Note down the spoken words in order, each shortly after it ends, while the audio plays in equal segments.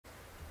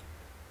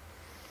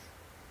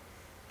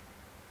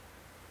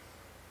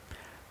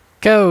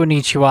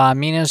Konnichiwa, my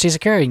name is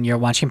Sakura, and you're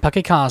watching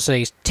Pocket Call. So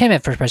today's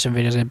 10-minute first-person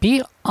video is going to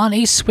be on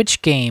a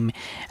Switch game,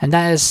 and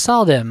that is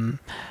Soldam.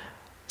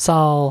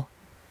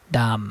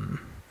 Soldam.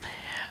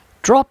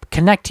 Drop,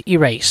 connect,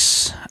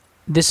 erase.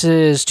 This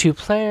is 2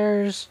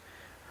 players,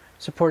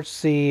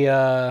 supports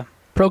the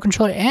Pro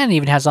Controller, and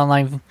even has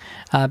online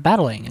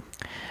battling.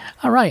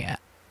 Alright,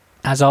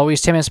 as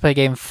always, 10 minutes to play a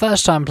game.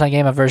 First time playing a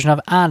game, a version of,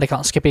 and I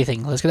can't skip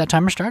anything. Let's get that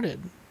timer started.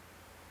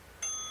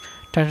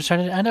 Timer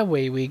started, and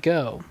away we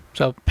go.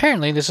 So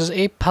apparently this is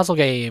a puzzle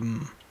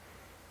game.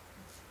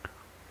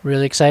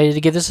 Really excited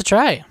to give this a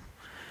try.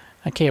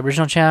 Okay,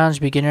 original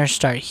challenge, beginner,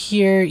 start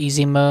here.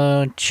 Easy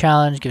mode,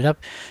 challenge, give it up.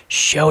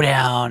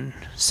 Showdown.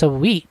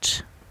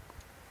 Sweet.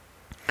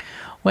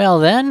 Well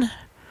then,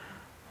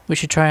 we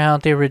should try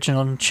out the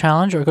original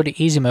challenge or go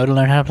to easy mode and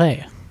learn how to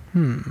play.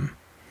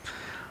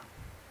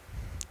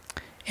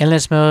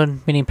 Endless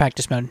mode, meaning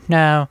practice mode.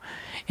 No,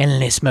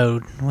 endless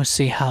mode. We'll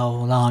see how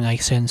long I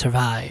can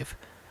survive.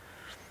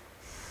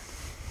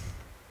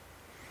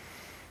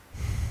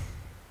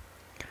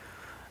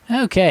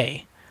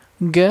 Okay,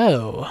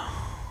 go.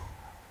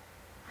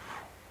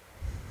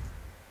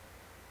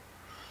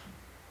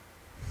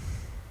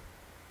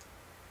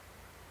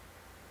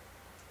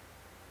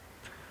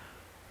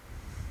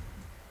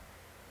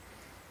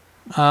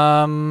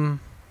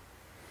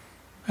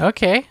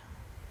 Okay.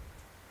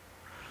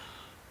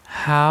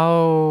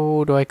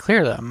 How do I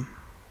clear them?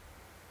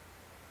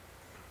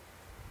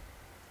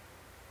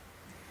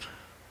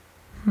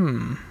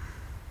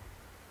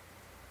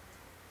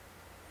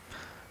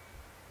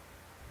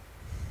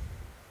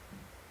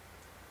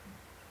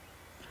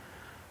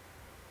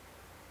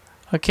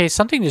 Okay,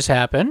 something just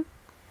happened.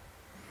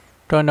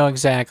 Don't know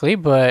exactly,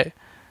 but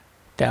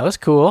that was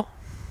cool.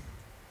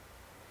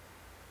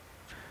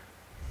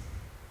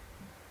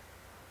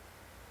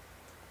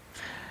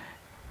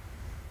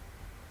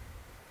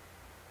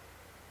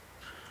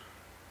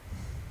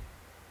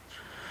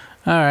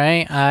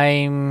 Alright,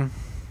 I'm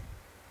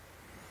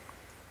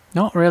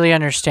not really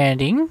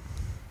understanding.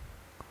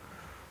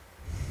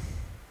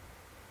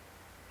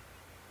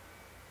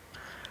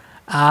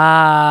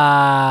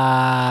 I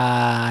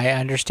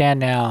understand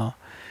now.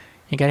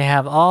 You gotta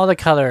have all the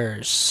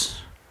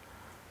colors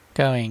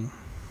going.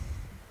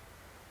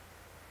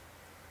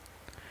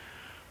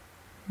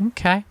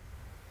 Okay.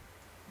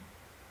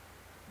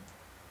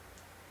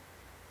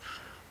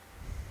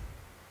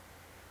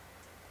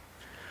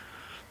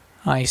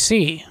 I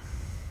see.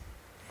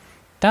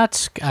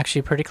 That's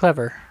actually pretty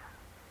clever.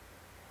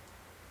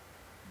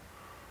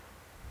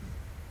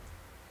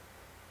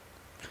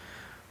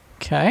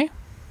 Okay.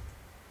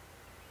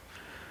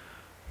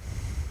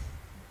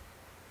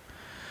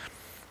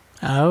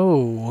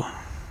 Oh.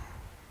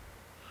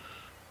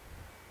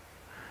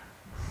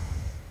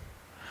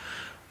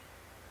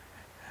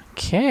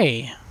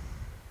 Okay.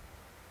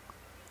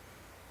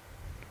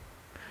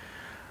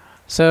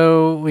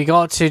 So we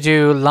got to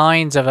do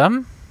lines of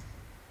them.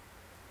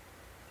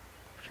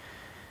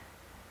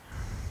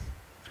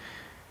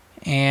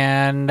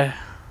 And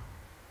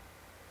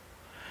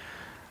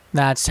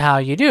that's how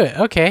you do it.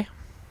 Okay.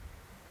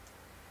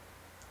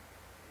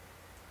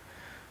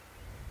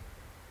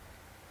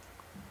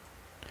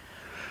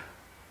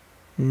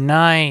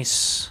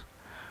 Nice.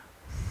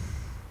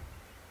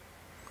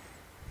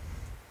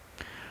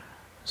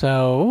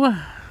 So,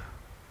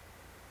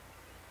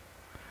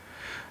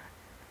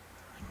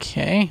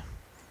 okay.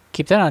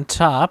 Keep that on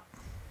top.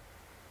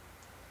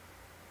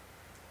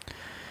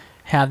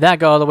 Have that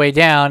go all the way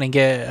down and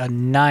get a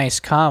nice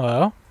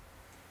combo.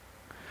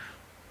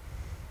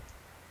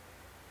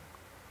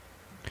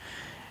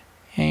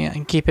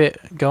 And keep it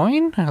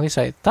going. At least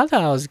I thought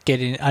that I was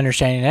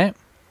understanding it.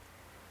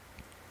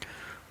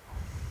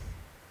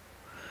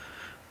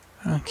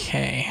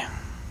 Okay.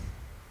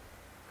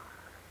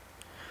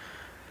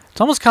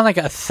 It's almost kind of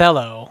like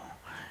Othello,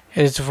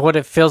 is what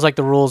it feels like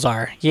the rules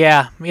are.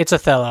 Yeah, it's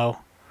Othello.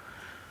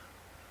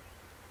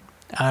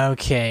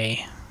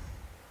 Okay.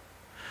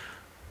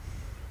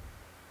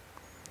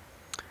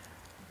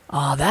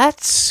 Oh,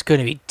 that's going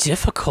to be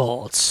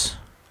difficult.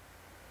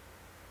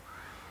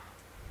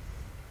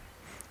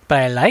 But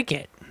I like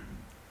it.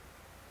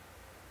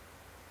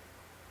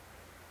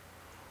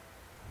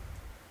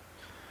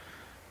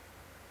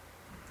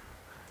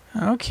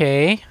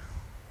 Okay.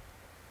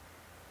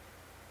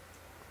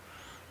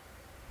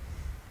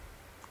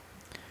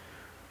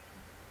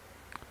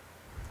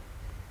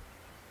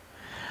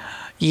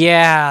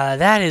 Yeah,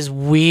 that is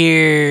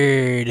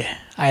weird.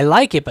 I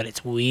like it, but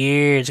it's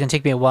weird. It's going to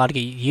take me a while to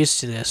get used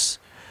to this.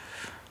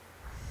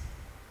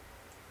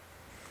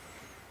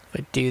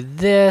 But do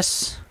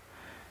this.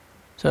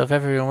 So if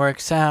everything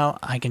works out,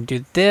 I can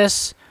do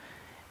this.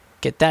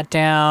 Get that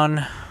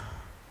down.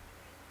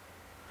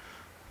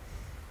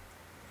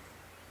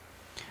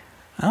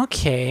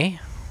 Okay.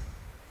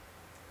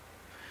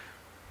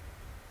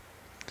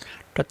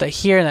 Put that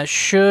here, and that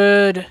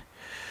should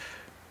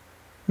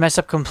mess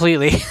up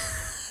completely.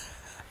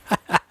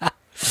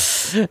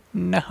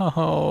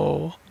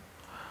 No.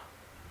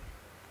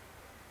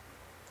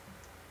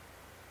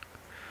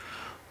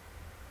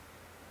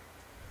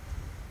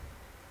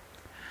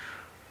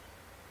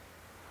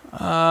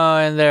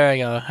 And there I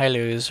go. I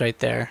lose right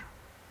there.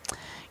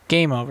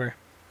 Game over.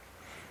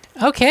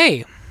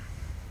 Okay.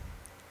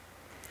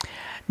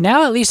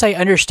 Now at least I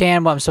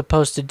understand what I'm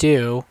supposed to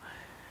do.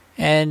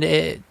 And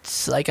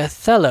it's like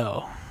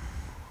Othello.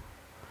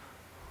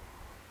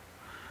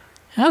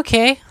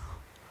 Okay.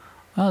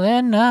 Well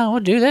then,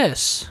 we'll do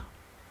this.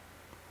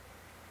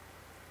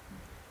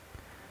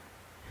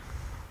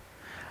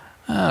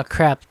 Oh,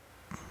 crap.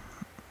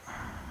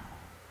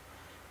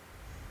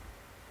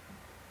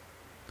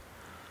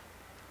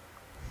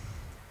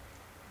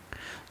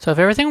 So if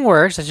everything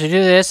works, I should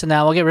do this, and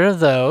now we'll get rid of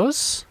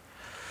those.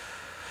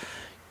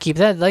 Keep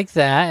that like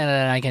that, and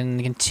then I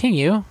can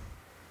continue.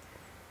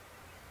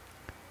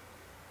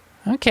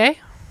 Okay.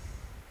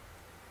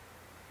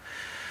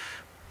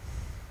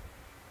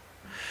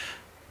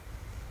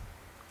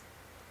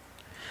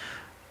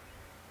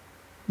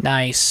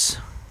 Nice.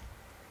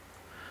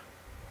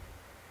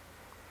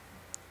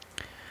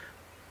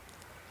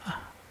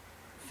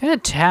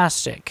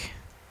 Fantastic.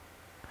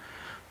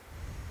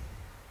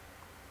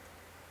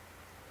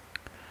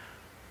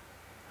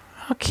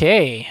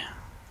 Okay.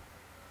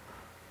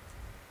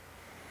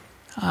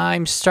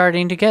 I'm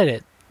starting to get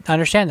it.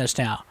 Understand this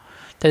now.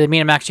 Does it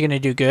mean I'm actually going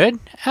to do good?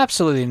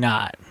 Absolutely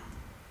not.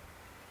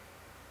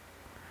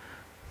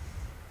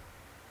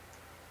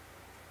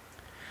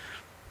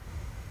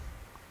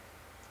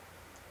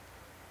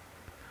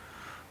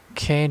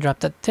 Okay, drop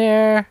that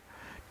there.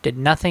 Did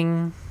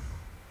nothing.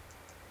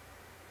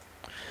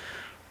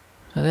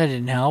 So that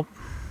didn't help.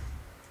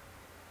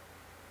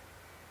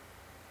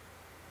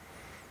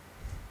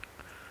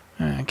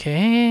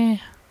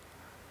 Okay.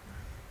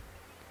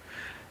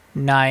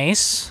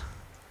 Nice.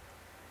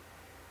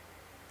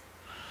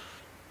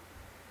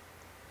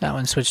 That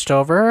one switched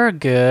over.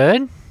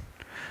 Good.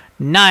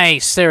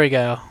 Nice. There we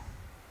go.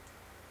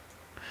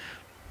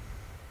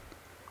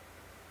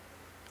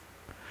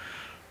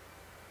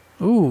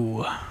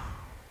 Ooh.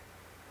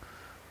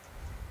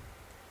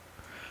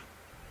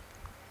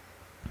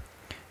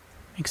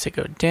 Makes it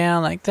go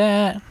down like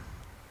that.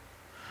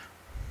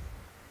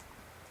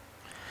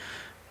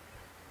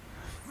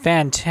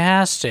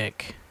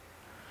 Fantastic.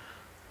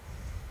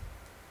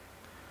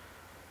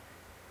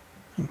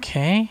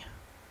 Okay.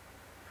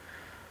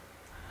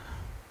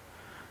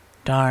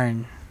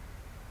 Darn.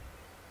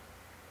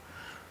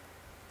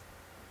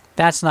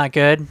 That's not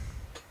good.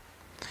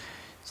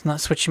 It's not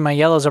switching my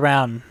yellows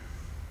around.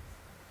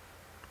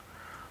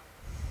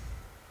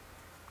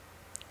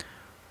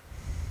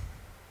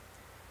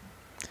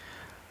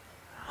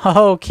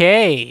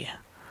 Okay.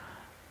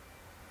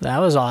 That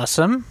was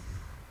awesome.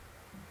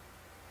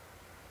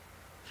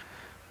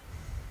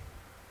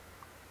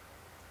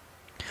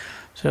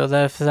 So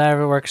that if that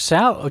ever works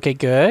out, okay,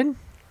 good.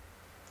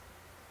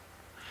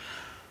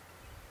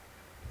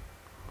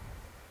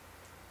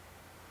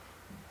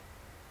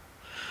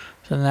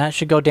 So that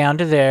should go down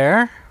to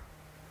there.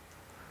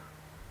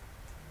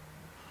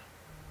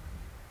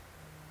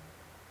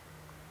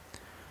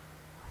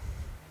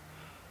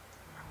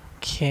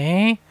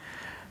 Okay.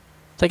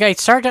 It's like I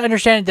start to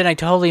understand it, then I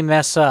totally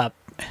mess up.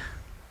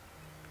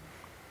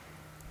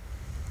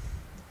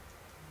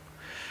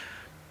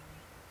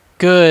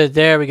 Good,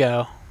 there we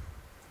go.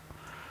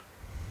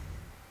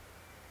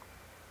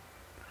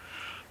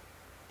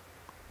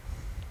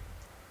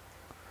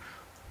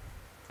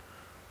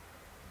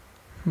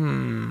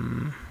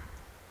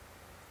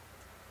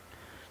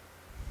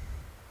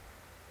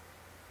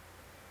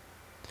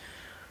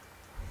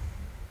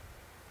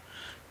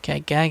 Okay,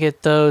 gotta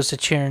get those to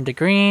turn to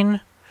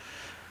green.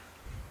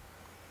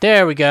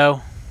 There we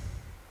go.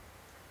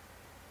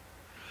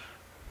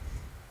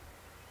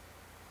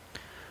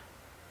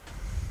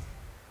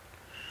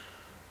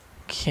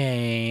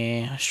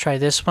 Okay, let's try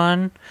this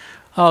one.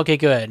 Okay,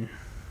 good.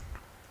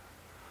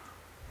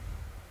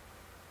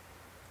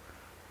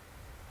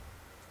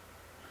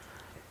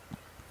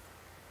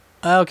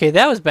 Okay,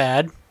 that was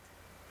bad.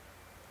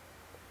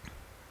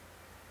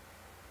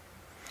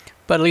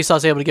 But at least I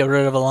was able to get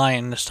rid of a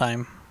lion this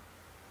time.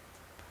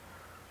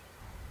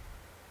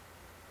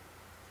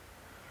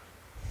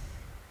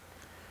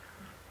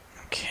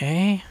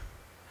 Okay.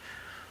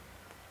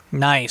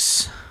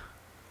 Nice.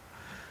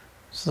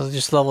 So I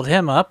just leveled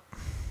him up.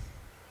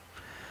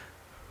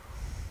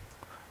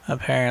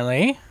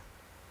 Apparently.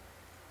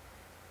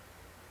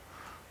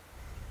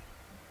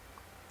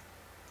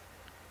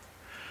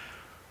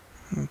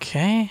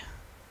 Okay.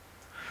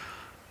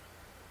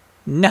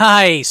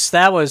 Nice!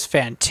 That was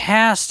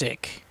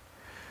fantastic.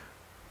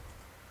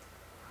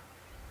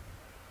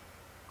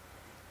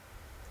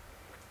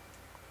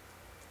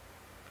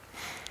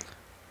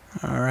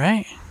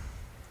 Alright.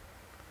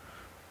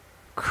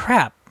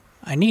 Crap.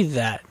 I need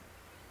that.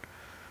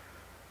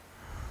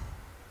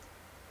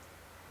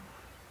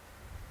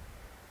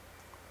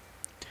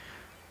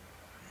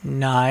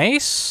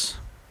 Nice.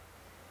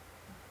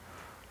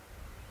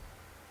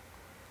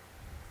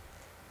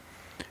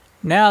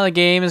 Now the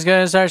game is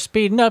going to start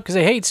speeding up because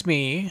it hates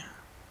me.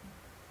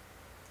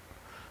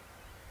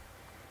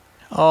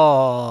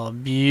 Oh,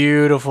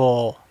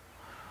 beautiful.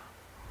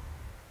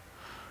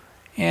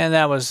 And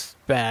that was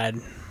bad.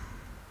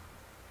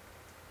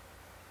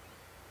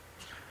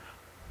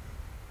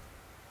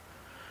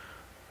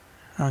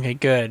 Okay,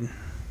 good.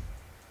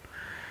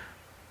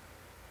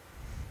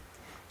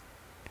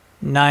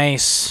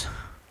 Nice.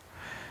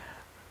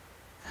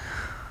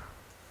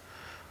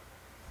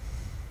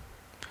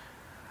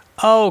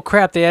 Oh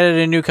crap, they added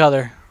a new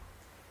color.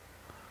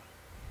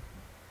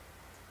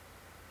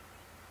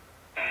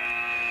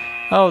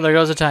 Oh, there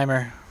goes the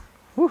timer.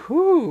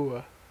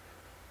 Woohoo!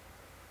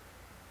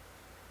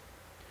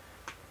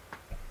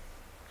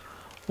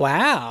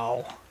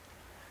 Wow.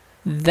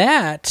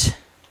 That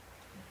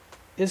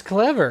is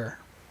clever.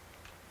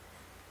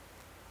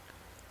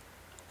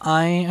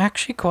 I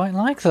actually quite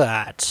like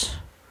that.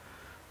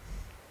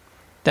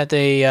 That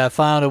they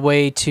found a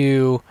way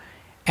to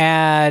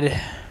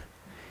add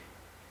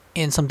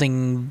in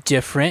something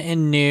different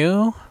and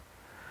new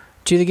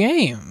to the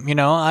game. You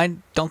know, I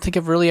don't think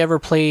I've really ever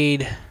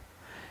played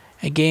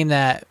a game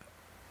that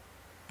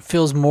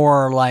feels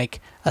more like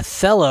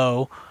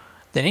Othello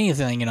than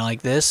anything, you know,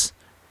 like this.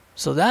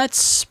 So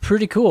that's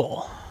pretty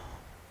cool.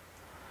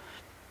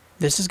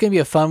 This is going to be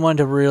a fun one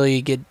to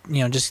really get,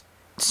 you know, just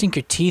sink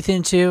your teeth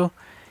into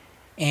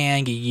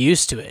and get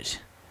used to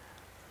it.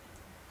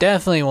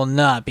 Definitely will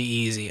not be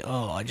easy.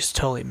 Oh, I just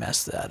totally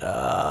messed that up.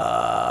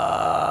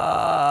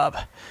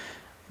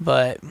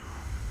 But,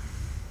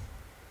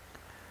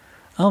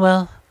 oh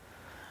well.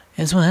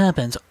 It's what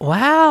happens.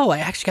 Wow, I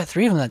actually got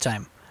 3 of them that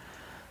time.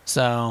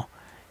 So,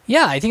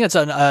 yeah, I think that's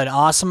an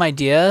awesome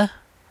idea.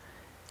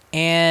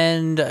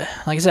 And,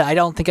 like I said, I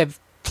don't think I've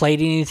played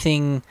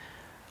anything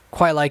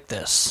quite like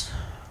this.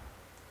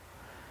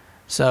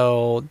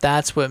 So,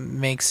 that's what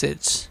makes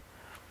it,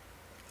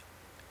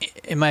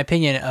 in my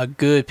opinion, a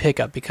good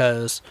pickup,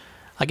 because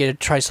I get to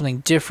try something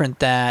different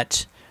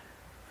that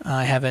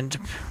I haven't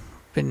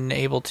been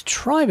able to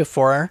try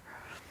before.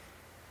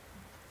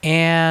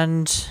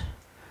 And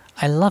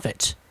I love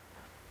it.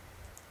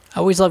 I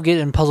always love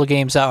getting puzzle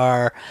games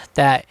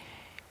that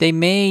they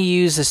may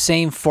use the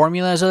same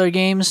formula as other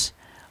games,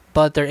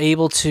 but they're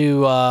able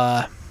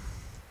to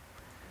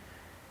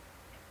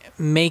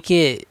make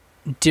it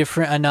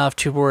different enough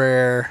to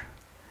where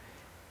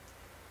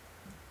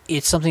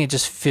it's something that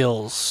just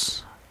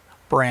feels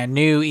brand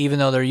new, even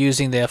though they're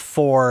using the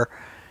 4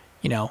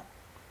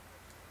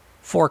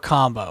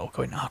 combo.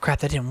 Going, oh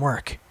crap, that didn't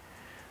work.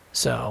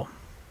 So,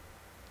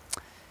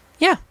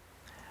 yeah.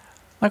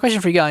 My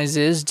question for you guys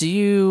is, do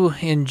you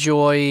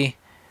enjoy,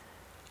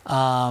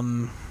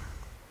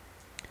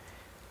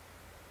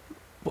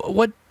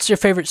 what's your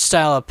favorite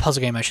style of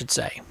puzzle game, I should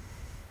say?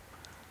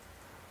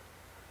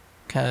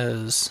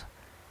 Because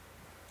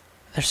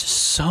there's just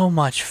so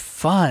much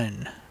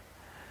fun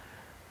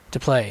to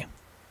play.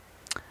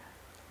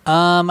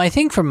 I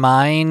think for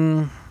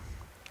mine,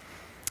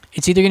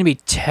 it's either going to be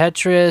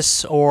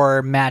Tetris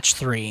or Match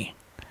 3.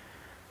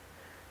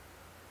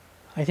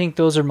 I think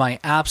those are my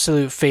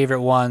absolute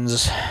favorite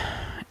ones,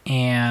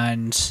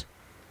 and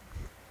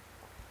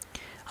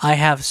I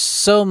have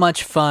so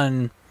much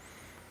fun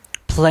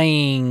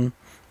playing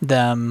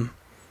them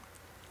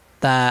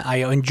that I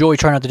enjoy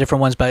trying out the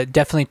different ones, but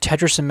definitely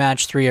Tetris and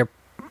Match 3 are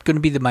going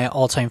to be my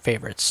all-time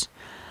favorites.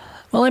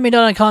 Well, let me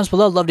know in the comments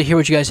below. I'd love to hear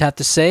what you guys have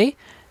to say.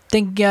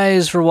 Thank you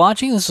guys for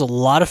watching. This is a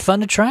lot of fun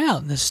to try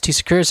out. This is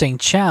Tsurai saying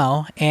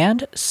ciao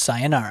and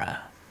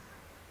sayonara.